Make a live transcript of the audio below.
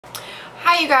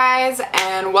Hi you guys,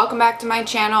 and welcome back to my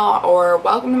channel, or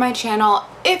welcome to my channel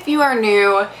if you are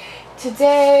new.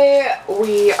 Today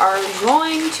we are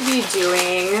going to be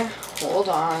doing,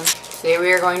 today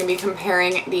we are going to be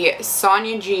comparing the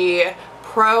Sonia G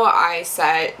Pro eye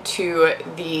set to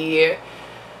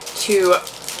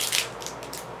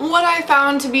what I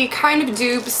found to be kind of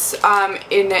dupes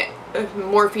in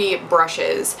Morphe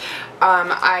brushes.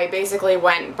 I basically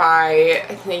went by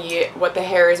what the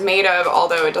hair is made of,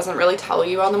 although it doesn't really tell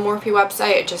you on the Morphe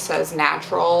website. It just says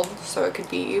natural, so it could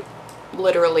be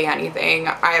literally anything.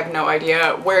 I have no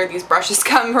idea where these brushes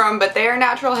come from, but they are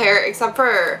natural hair, except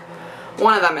for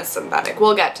one of them is synthetic.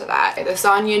 We'll get to that. The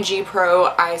Sonia G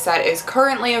Pro eye set is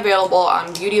currently available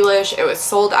on Beautylish. It was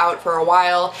sold out for a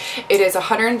while. It is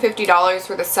 $150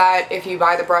 for the set. If you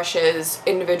buy the brushes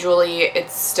individually,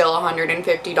 it's still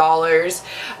 $150.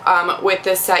 With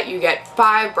this set, you get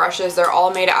 5 brushes. They're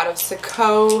all made out of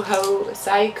Psychoho,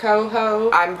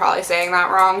 I'm probably saying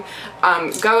that wrong,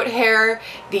 goat hair.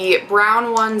 The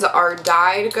brown ones are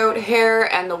dyed goat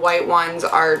hair, and the white ones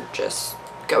are just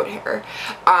goat hair.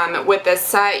 With this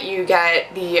set you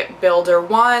get the Builder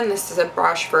 1. This is a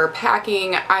brush for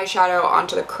packing eyeshadow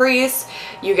onto the crease.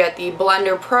 You get the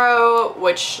Blender Pro,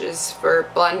 which is for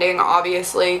blending,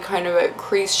 obviously, kind of a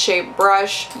crease shaped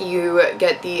brush. You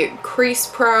get the Crease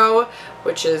Pro,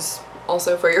 which is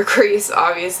also for your crease,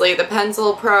 obviously. The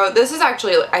Pencil Pro. This is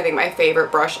actually, I think, my favorite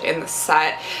brush in the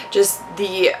set. Just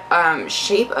the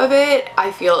shape of it,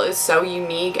 I feel, is so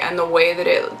unique, and the way that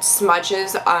it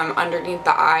smudges underneath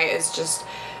the eye is just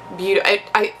beautiful.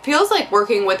 It feels like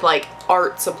working with like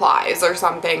art supplies or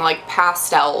something, like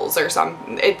pastels or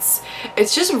something. It's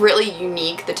just really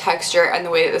unique, the texture and the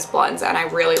way that this blends, and I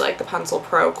really like the Pencil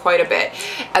Pro quite a bit.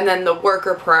 And then the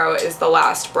Worker Pro is the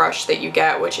last brush that you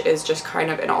get, which is just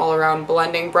kind of an all-around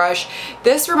blending brush.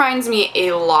 This reminds me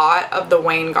a lot of the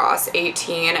Wayne Goss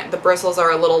 18. The bristles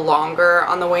are a little longer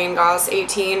on the Wayne Goss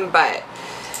 18, but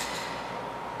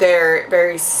they're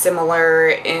very similar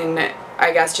in,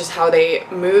 I guess, just how they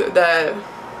move, the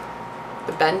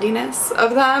bendiness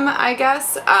of them, I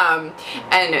guess,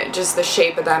 and just the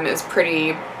shape of them is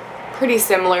pretty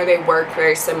similar. They work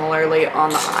very similarly on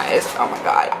the eyes. Oh my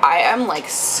god, I am like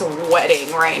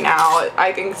sweating right now.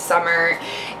 I think summer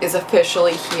is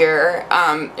officially here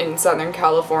in Southern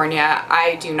California.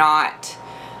 I do not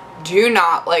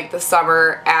like the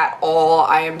summer at all.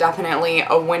 I am definitely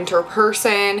a winter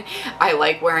person. I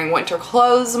like wearing winter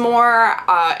clothes more.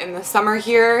 In the summer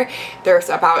here, there's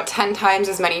about 10 times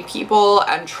as many people,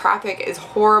 and traffic is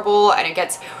horrible, and it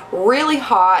gets really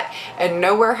hot, and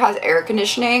nowhere has air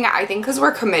conditioning. I think because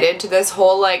we're committed to this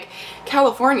whole, like,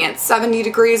 California, it's 70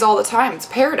 degrees all the time. It's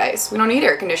paradise. We don't need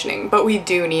air conditioning, but we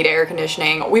do need air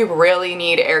conditioning. We really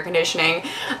need air conditioning.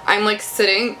 I'm like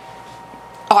sitting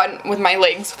with my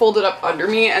legs folded up under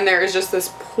me, and there is just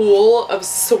this pool of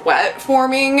sweat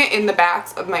forming in the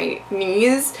backs of my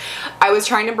knees. I was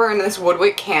trying to burn this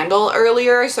woodwick candle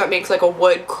earlier, so it makes like a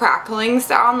wood crackling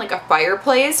sound, like a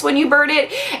fireplace when you burn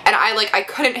it, and I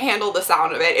couldn't handle the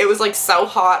sound of it. It was like so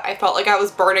hot. I felt like I was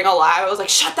burning alive. I was like,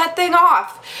 shut that thing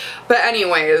off. But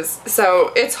anyways,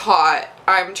 so it's hot.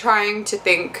 I'm trying to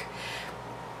think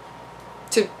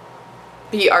to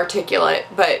be articulate,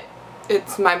 but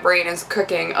my brain is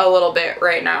cooking a little bit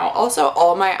right now. Also,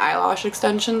 all my eyelash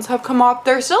extensions have come off.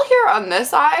 They're still here on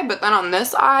this eye, but then on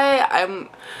this eye,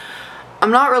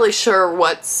 I'm not really sure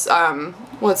what's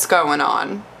going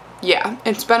on. Yeah,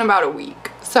 it's been about a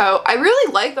week. So I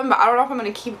really like them, but I don't know if I'm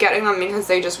gonna keep getting them because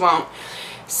they just won't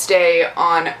stay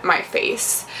on my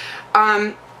face.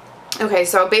 Okay,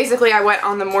 so basically I went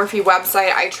on the Morphe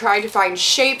website. I tried to find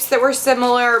shapes that were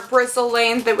similar, bristle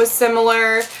length that was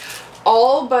similar.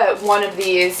 All but one of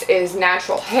these is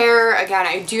natural hair. Again,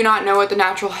 I do not know what the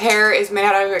natural hair is made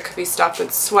out of. It could be stuff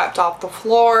that's swept off the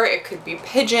floor. It could be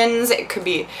pigeons. It could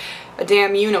be a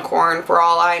damn unicorn for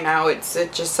all I know. It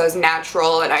just says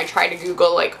natural, and I tried to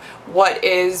Google like what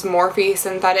is Morphe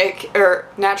synthetic or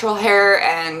natural hair,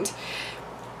 and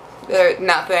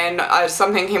nothing.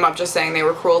 Something came up just saying they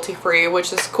were cruelty free,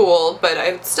 which is cool, but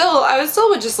I still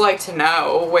would just like to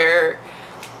know where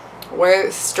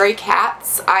stray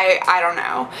cats, I don't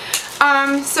know.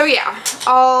 So yeah,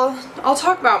 I'll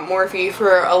talk about Morphe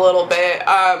for a little bit.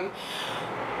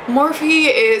 Morphe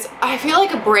is, I feel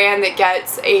like, a brand that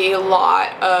gets a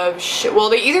lot of shit. Well,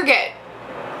 they either get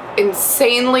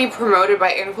insanely promoted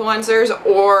by influencers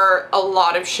or a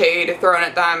lot of shade thrown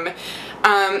at them.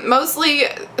 Mostly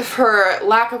for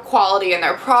lack of quality in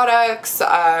their products.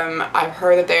 I've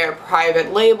heard that they're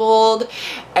private labeled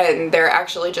and they're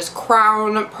actually just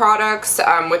Crown products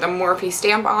with a Morphe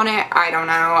stamp on it. I don't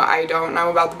know. I don't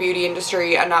know about the beauty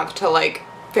industry enough to like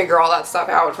figure all that stuff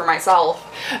out for myself.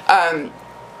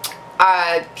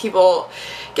 People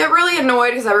get really annoyed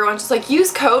because everyone's just like, use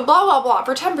code blah blah blah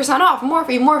for 10% off,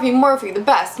 Morphe, Morphe, Morphe, the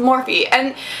best, Morphe.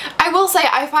 And I will say,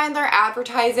 I find their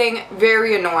advertising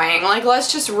very annoying. Like,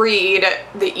 let's just read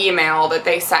the email that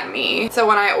they sent me. So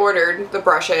when I ordered the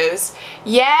brushes,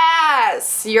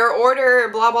 yes, your order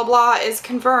blah blah blah is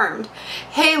confirmed.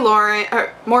 Hey Lauren,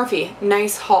 Morphe,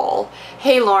 nice haul.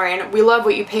 Hey Lauren, we love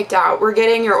what you picked out. We're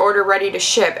getting your order ready to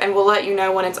ship and we'll let you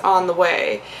know when it's on the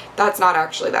way. That's not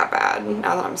actually that bad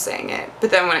now that I'm saying it. But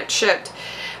then when it shipped,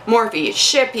 Morphe,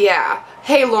 ship yeah.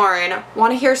 Hey Lauren,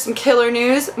 want to hear some killer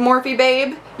news? Morphe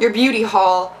babe, your beauty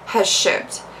haul has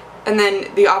shipped. And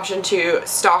then the option to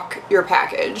stock your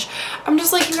package. I'm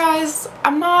just like, you guys,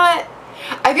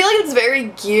 I feel like it's very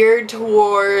geared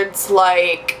towards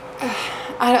like,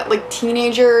 like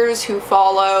teenagers who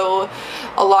follow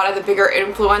a lot of the bigger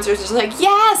influencers. Just like,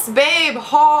 yes babe,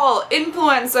 haul,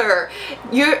 influencer,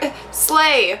 you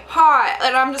slay, hot.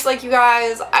 And I'm just like, you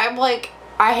guys, I'm like,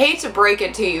 I hate to break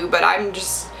it to you, but I'm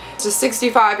just a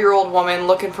 65-year-old woman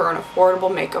looking for an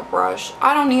affordable makeup brush.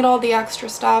 I don't need all the extra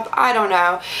stuff. I don't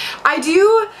know. I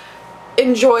do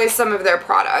enjoy some of their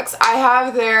products. I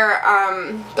have their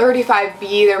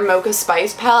 35B, their Mocha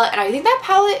Spice palette, and I think that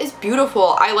palette is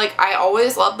beautiful. I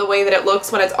always love the way that it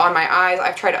looks when it's on my eyes.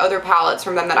 I've tried other palettes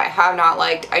from them that I have not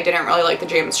liked. I didn't really like the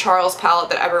James Charles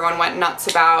palette that everyone went nuts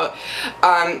about.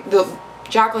 The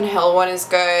Jaclyn Hill one is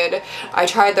good. I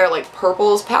tried their like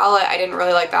purples palette. I didn't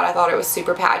really like that. I thought it was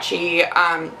super patchy.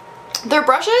 Their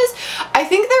brushes, I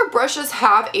think their brushes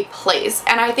have a place,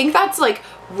 and I think that's like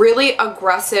really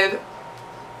aggressive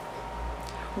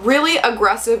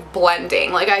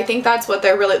blending. Like, I think that's what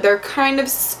they're kind of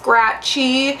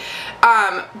scratchy,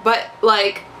 but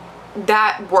like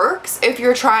that works if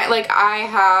you're trying. Like, I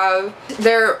have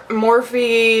their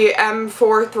Morphe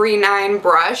M431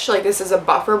 brush. Like, this is a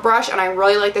buffer brush, and I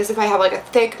really like this if I have like a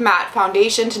thick matte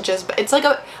foundation to just, it's like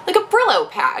a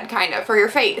Brillo pad kind of for your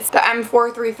face. The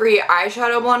M433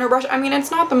 eyeshadow blender brush, I mean,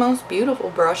 it's not the most beautiful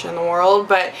brush in the world,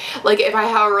 but like if I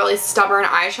have a really stubborn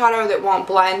eyeshadow that won't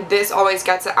blend, this always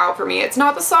gets it out for me. It's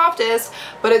not the softest,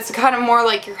 but it's kind of more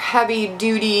like your heavy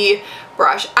duty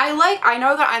brush. I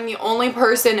know that I'm the only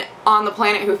person on the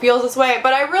planet who feels this way,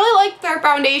 but I really liked their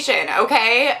foundation,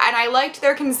 okay? And I liked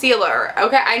their concealer,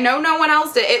 okay? I know no one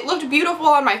else did. It looked beautiful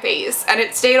on my face, and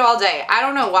it stayed all day. I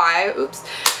don't know why. Oops.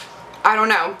 I don't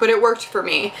know, but it worked for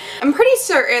me. I'm pretty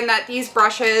certain that these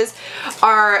brushes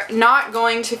are not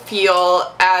going to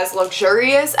feel as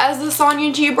luxurious as the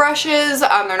Sonia G brushes.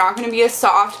 They're not going to be as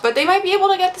soft, but they might be able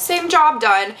to get the same job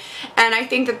done, and I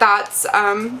think that that's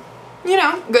you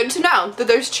know, good to know that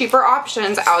there's cheaper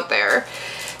options out there.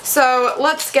 So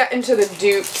let's get into the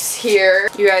dupes here.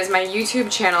 You guys, my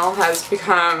YouTube channel has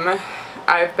become,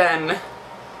 I've been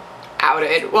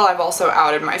outed. Well, I've also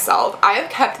outed myself. I have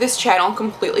kept this channel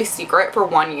completely secret for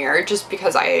 1 year just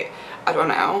because I don't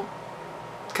know,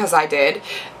 because I did.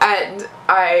 And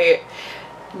I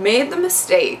made the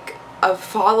mistake of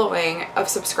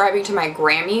subscribing to my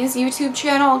Grammy's YouTube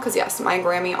channel, because yes, my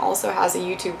Grammy also has a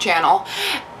YouTube channel,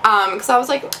 because I was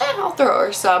like, I'll throw her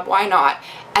a sub, why not?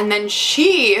 And then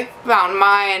she found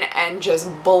mine and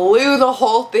just blew the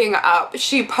whole thing up.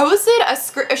 She posted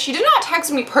she did not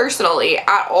text me personally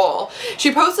at all.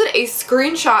 She posted a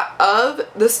screenshot of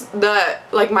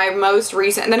like my most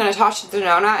recent, and then Ntasha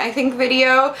Denona, I think,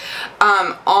 video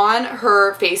on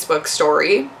her Facebook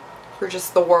story for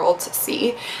just the world to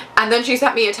see. And then she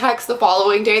sent me a text the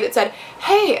following day that said,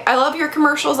 hey, I love your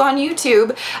commercials on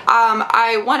YouTube.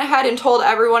 I went ahead and told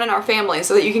everyone in our family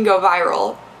so that you can go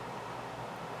viral.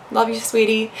 Love you,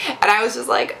 sweetie. And I was just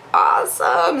like,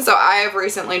 awesome. So I have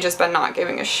recently just been not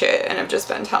giving a shit and have just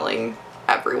been telling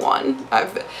everyone.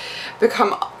 I've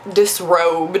become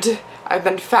disrobed. I've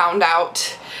been found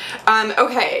out.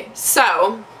 Okay,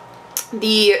 so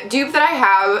the dupe that I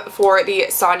have for the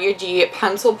Sonia G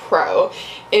Pencil Pro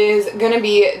is gonna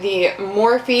be the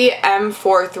Morphe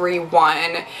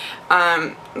M431.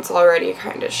 It's already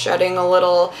kind of shedding a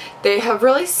little. They have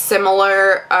really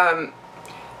similar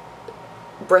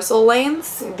bristle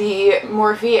lengths. The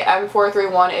Morphe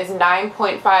M431 is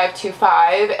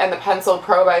 9.525 and the Pencil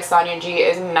Pro by Sonia G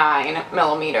is 9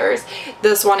 millimeters.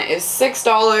 This one is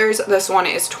 $6. This one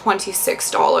is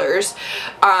 $26.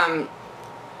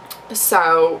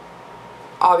 So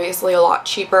obviously a lot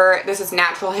cheaper. This is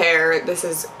natural hair. This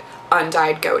is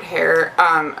undyed goat hair.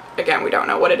 Again, we don't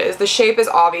know what it is. The shape is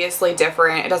obviously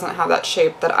different. It doesn't have that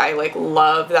shape that I like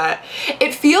love. That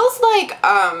it feels like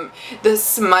the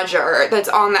smudger that's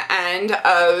on the end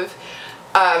of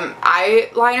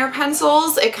eyeliner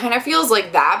pencils. It kind of feels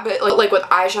like that, but like with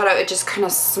eyeshadow, it just kind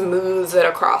of smooths it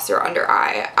across your under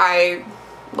eye. I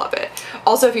love it.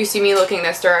 Also, if you see me looking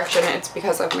this direction, it's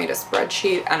because I've made a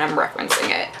spreadsheet and I'm referencing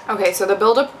it. Okay, so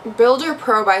the Builder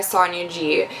Pro by Sonia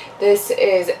G. This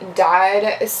is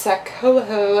dyed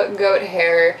Sakoho goat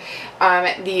hair.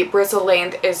 The bristle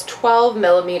length is 12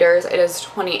 millimeters. It is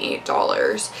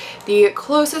 $28. The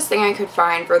closest thing I could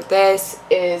find for this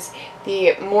is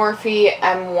the Morphe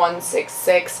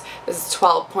M166. This is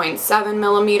 12.7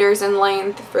 millimeters in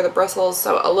length for the bristles,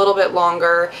 so a little bit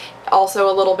longer, also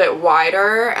a little bit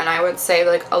wider, and I would say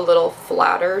like a little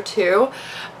flatter too.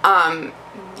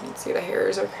 You can see the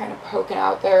hairs are kind of poking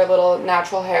out there, little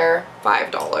natural hair,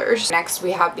 $5. Next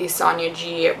we have the Sonia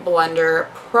G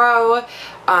Blender Pro.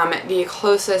 The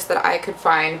closest that I could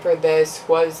find for this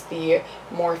was the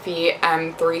Morphe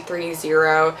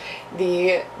M330.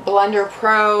 The Blender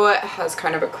Pro has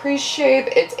kind of a crease shape.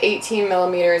 It's 18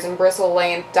 millimeters in bristle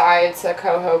length, dyed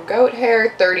Sakoho goat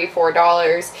hair,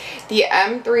 $34. The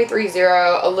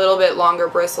M330, a little bit longer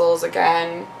bristles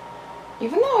again,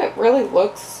 even though it really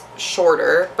looks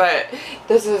shorter, but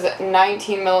this is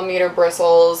 19 millimeter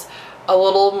bristles, a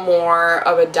little more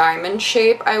of a diamond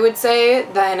shape, I would say,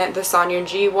 than the Sonia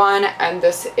G one, and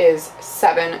this is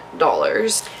 $7.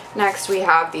 Next we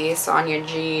have the Sonia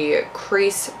G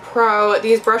Crease Pro.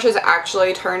 These brushes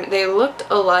actually they looked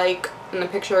alike in the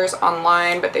pictures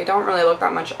online, but they don't really look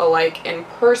that much alike in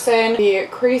person. The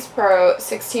Crease Pro,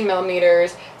 16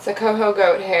 millimeters, Sakoho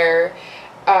goat hair,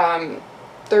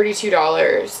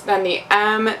 $32. Then the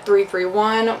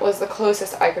M331 was the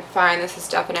closest I could find. This is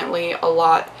definitely a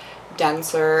lot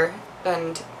denser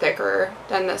and thicker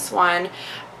than this one.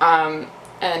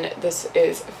 And this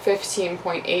is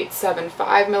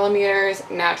 15.875 millimeters,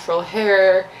 natural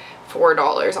hair,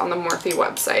 $4 on the Morphe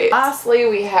website. Lastly,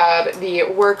 we have the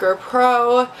Worker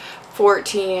Pro,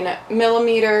 14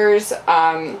 millimeters.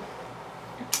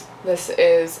 This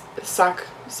is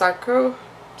Sakoho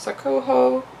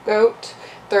goat,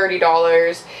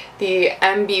 $30. The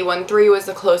MB13 was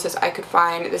the closest I could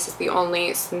find. This is the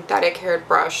only synthetic haired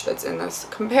brush that's in this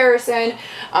comparison.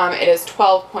 It is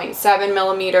 12.7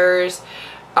 millimeters.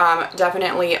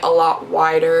 Definitely a lot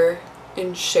wider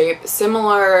in shape.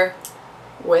 Similar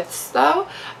widths though.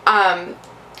 Than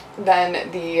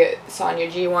the Sonia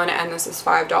G one, and this is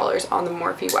 $5 on the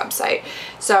Morphe website.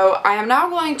 So I am now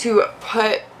going to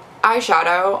put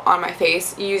eyeshadow on my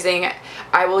face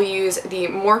I will use the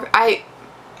Morphe.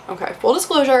 Okay, full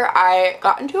disclosure, I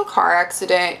got into a car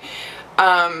accident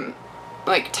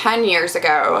like 10 years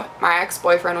ago. My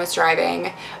ex-boyfriend was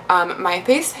driving. My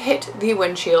face hit the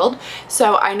windshield,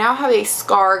 so I now have a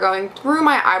scar going through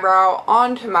my eyebrow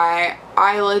onto my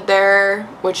eyelid there,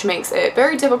 which makes it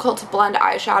very difficult to blend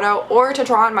eyeshadow or to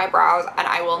draw on my brows, and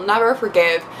I will never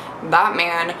forgive that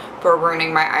man for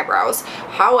ruining my eyebrows.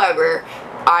 However,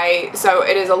 so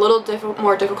it is a little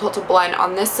more difficult to blend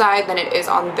on this side than it is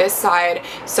on this side,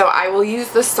 so I will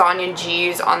use the Sonia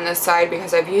G's on this side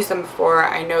because I've used them before.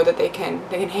 I know that they can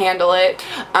handle it,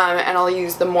 and I'll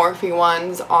use the Morphe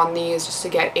ones on these just to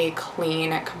get a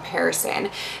clean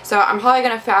comparison. So I'm probably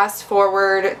going to fast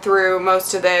forward through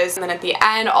most of this, and then at the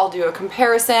end I'll do a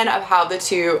comparison of how the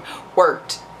two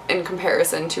worked in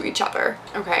comparison to each other.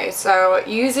 Okay, so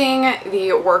using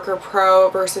the Worker Pro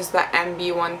versus the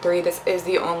MB13, this is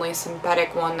the only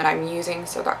synthetic one that I'm using,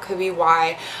 so that could be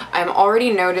why I'm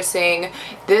already noticing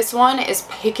this one is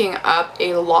picking up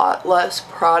a lot less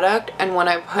product, and when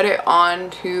I put it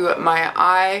onto my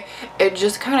eye, it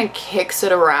just kind of kicks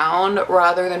it around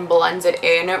rather than blends it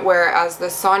in, whereas the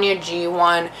Sonia G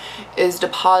one is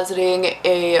depositing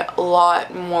a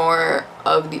lot more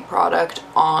of the product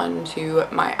onto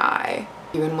my eye,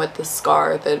 even with the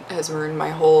scar that has ruined my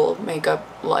whole makeup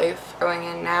life. Going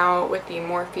in now with the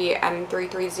Morphe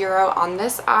M330 on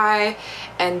this eye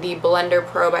and the Blender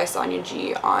Pro by Sonia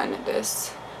G on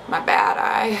this, my bad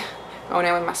eye. Going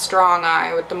in with my strong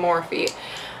eye with the Morphe.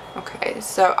 Okay,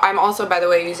 so I'm also, by the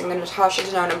way, using the Ntasha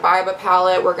Denona Biba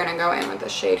palette. We're gonna go in with the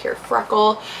shade here,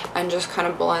 Freckle, and just kind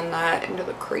of blend that into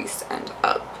the crease and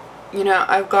up. You know,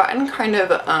 I've gotten kind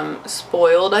of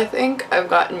spoiled, I think. I've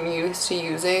gotten used to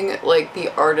using like the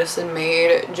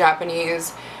artisan-made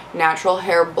Japanese natural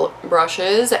hair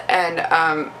brushes,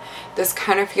 and this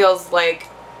kind of feels like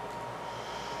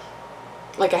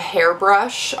a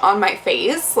hairbrush on my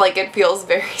face. Like, it feels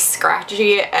very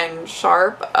scratchy and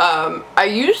sharp. I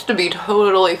used to be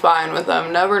totally fine with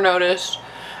them, never noticed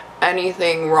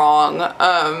anything wrong,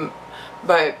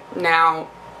 but now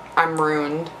I'm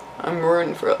ruined.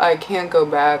 I can't go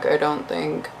back, I don't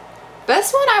think.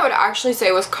 This one I would actually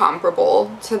say was comparable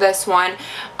to this one.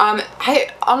 I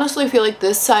honestly feel like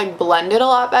this side blended a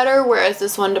lot better, whereas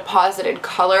this one deposited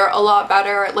color a lot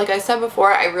better. Like I said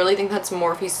before, I really think that's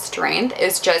Morphe's strength,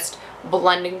 is just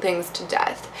blending things to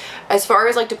death. As far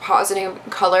as like depositing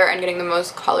color and getting the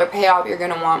most color payoff, you're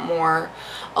gonna want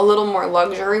a little more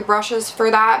luxury brushes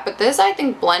for that. But this I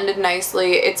think blended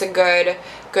nicely. It's a good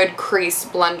crease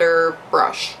blender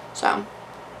brush. So,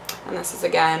 and this is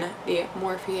again the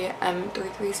Morphe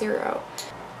M330.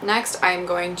 Next, I'm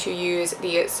going to use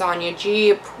the Sonia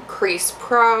G Crease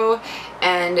Pro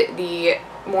and the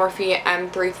Morphe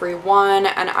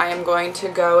M331, and I am going to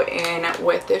go in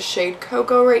with this shade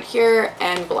Cocoa right here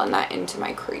and blend that into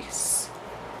my crease.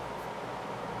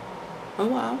 Oh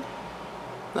wow,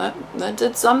 that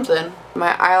did something.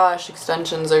 My eyelash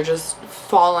extensions are just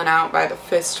falling out by the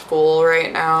fistful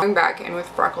right now. I'm going back in with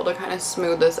Freckle to kind of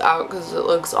smooth this out because it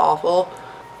looks awful.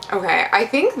 Okay, I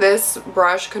think this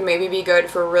brush could maybe be good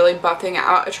for really buffing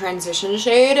out a transition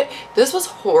shade. This was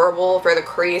horrible for the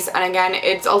crease, and again,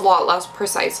 it's a lot less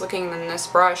precise looking than this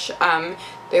brush.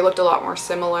 They looked a lot more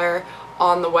similar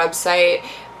on the website,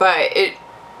 but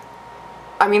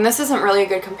I mean, this isn't really a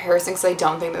good comparison because I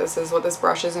don't think this is what this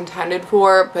brush is intended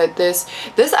for, but this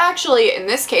actually, in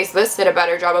this case, this did a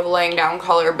better job of laying down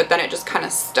color, but then it just kind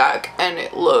of stuck and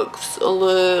it looks a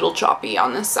little choppy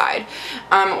on this side.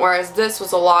 Whereas this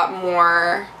was a lot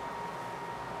more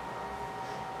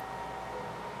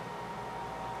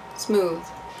smooth.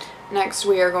 Next,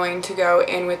 we are going to go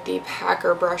in with the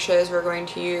packer brushes. We're going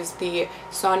to use the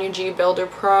Sonia G Builder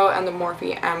Pro and the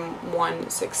Morphe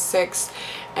M166.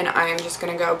 And I am just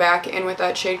going to go back in with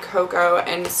that shade Cocoa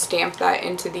and stamp that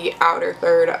into the outer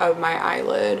third of my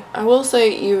eyelid. I will say,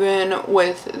 even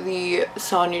with the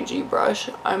Sonia G brush,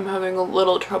 I'm having a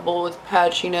little trouble with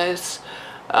patchiness.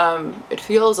 It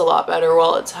feels a lot better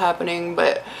while it's happening,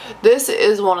 but this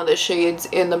is one of the shades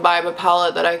in the Biba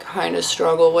palette that I kind of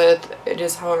struggle with. It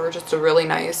is, however, just a really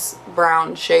nice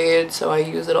brown shade, so I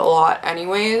use it a lot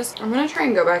anyways. I'm going to try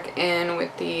and go back in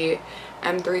with the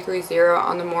M330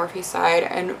 on the Morphe side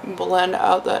and blend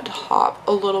out that top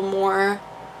a little more.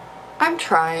 I'm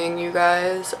trying, you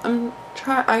guys.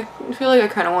 I feel like I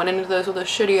kind of went into this with a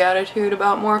shitty attitude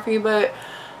about Morphe, but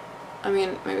I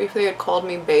mean, maybe if they had called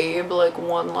me babe like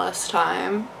one less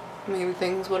time, maybe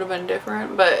things would have been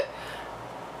different, but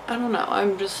I don't know.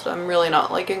 I'm really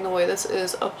not liking the way this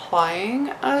is applying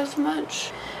as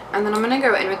much. And then I'm going to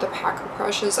go in with the packer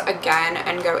brushes again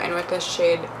and go in with this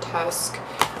shade Tusk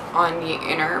on the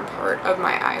inner part of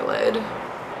my eyelid.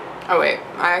 Oh wait,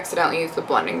 I accidentally used the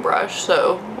blending brush,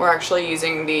 so we're actually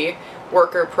using the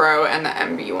Worker Pro and the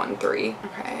MB13.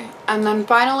 Okay, and then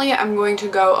finally I'm going to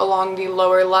go along the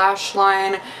lower lash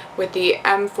line with the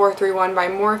M431 by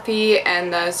Morphe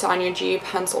and the Sonia G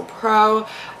Pencil Pro.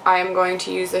 I am going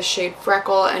to use this shade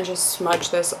Freckle and just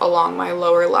smudge this along my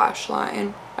lower lash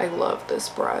line. I love this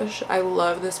brush. I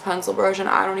love this pencil brush, and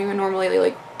I don't even normally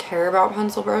like care about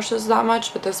pencil brushes that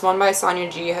much, but this one by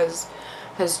Sonia G has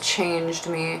changed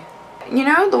me. You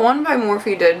know, the one by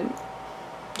Morphe did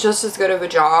just as good of a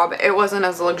job. It wasn't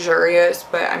as luxurious,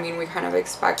 but I mean, we kind of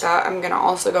expect that. I'm gonna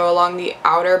also go along the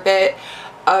outer bit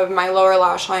of my lower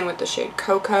lash line with the shade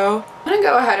Cocoa. I'm gonna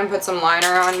go ahead and put some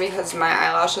liner on because my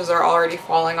eyelashes are already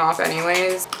falling off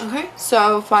anyways. Okay,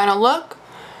 so final look.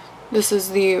 This is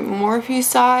the Morphe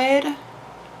side,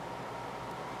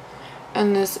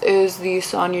 and this is the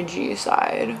Sonia G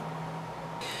side.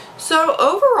 So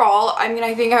overall, I mean,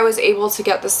 I think I was able to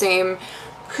get the same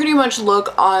pretty much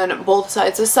look on both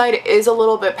sides. This side is a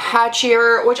little bit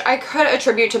patchier, which I could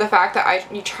attribute to the fact that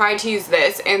you tried to use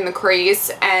this in the crease,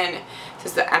 and this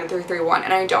is the M331,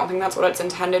 and I don't think that's what it's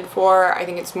intended for. I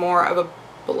think it's more of a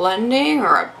blending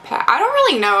or a I don't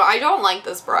really know. I don't like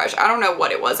this brush. I don't know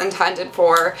what it was intended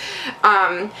for.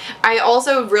 I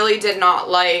also really did not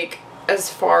like, as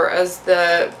far as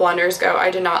the blenders go, I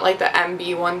did not like the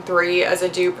MB13 as a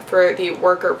dupe for the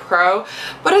Worker Pro.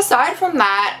 But aside from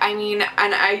that, I mean,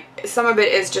 and some of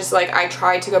it is just like I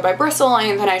tried to go by bristle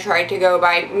length and I tried to go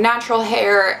by natural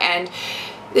hair, and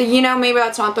you know, maybe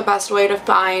that's not the best way to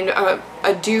find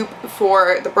a dupe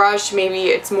for the brush. Maybe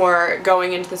it's more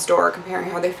going into the store, comparing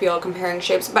how they feel, comparing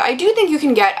shapes. But I do think you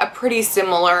can get a pretty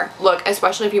similar look,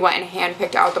 especially if you went and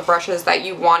hand-picked out the brushes that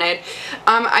you wanted.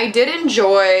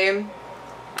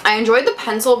 I enjoyed the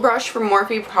pencil brush from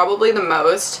Morphe probably the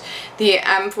most, the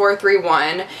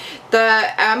M431. The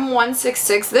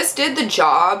M166, this did the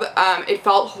job. It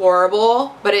felt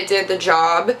horrible, but it did the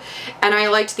job. And I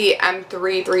liked the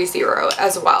M330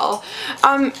 as well.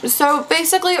 So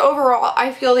basically overall,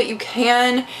 I feel that you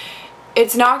can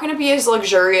It's not going to be as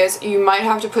luxurious. You might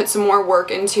have to put some more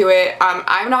work into it.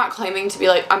 I'm not claiming to be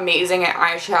like amazing at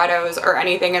eyeshadows or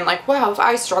anything and like, wow, if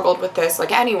I struggled with this,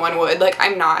 like anyone would. Like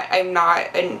I'm not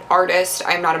an artist.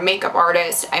 I'm not a makeup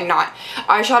artist.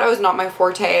 Eyeshadow is not my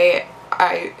forte.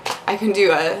 I can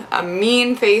do a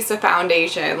mean face of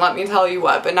foundation, let me tell you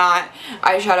what, but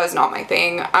eyeshadow is not my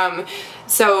thing.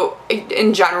 So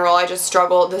in general, I just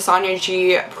struggle. The Sonia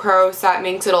G Pro Set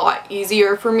makes it a lot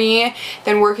easier for me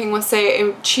than working with, say,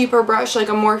 a cheaper brush like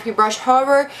a Morphe brush.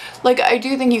 However, like I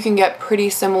do think you can get pretty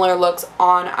similar looks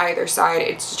on either side.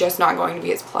 It's just not going to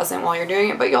be as pleasant while you're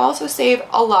doing it, but you'll also save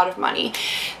a lot of money.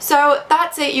 So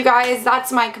that's it, you guys.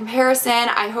 That's my comparison.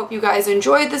 I hope you guys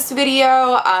enjoyed this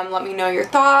video. Let me know your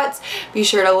thoughts. Be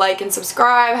sure to like and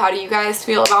subscribe. How do you guys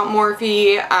feel about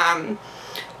Morphe?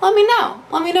 Let me know.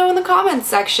 Let me know in the comments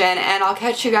section, and I'll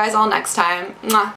catch you guys all next time. Mwah.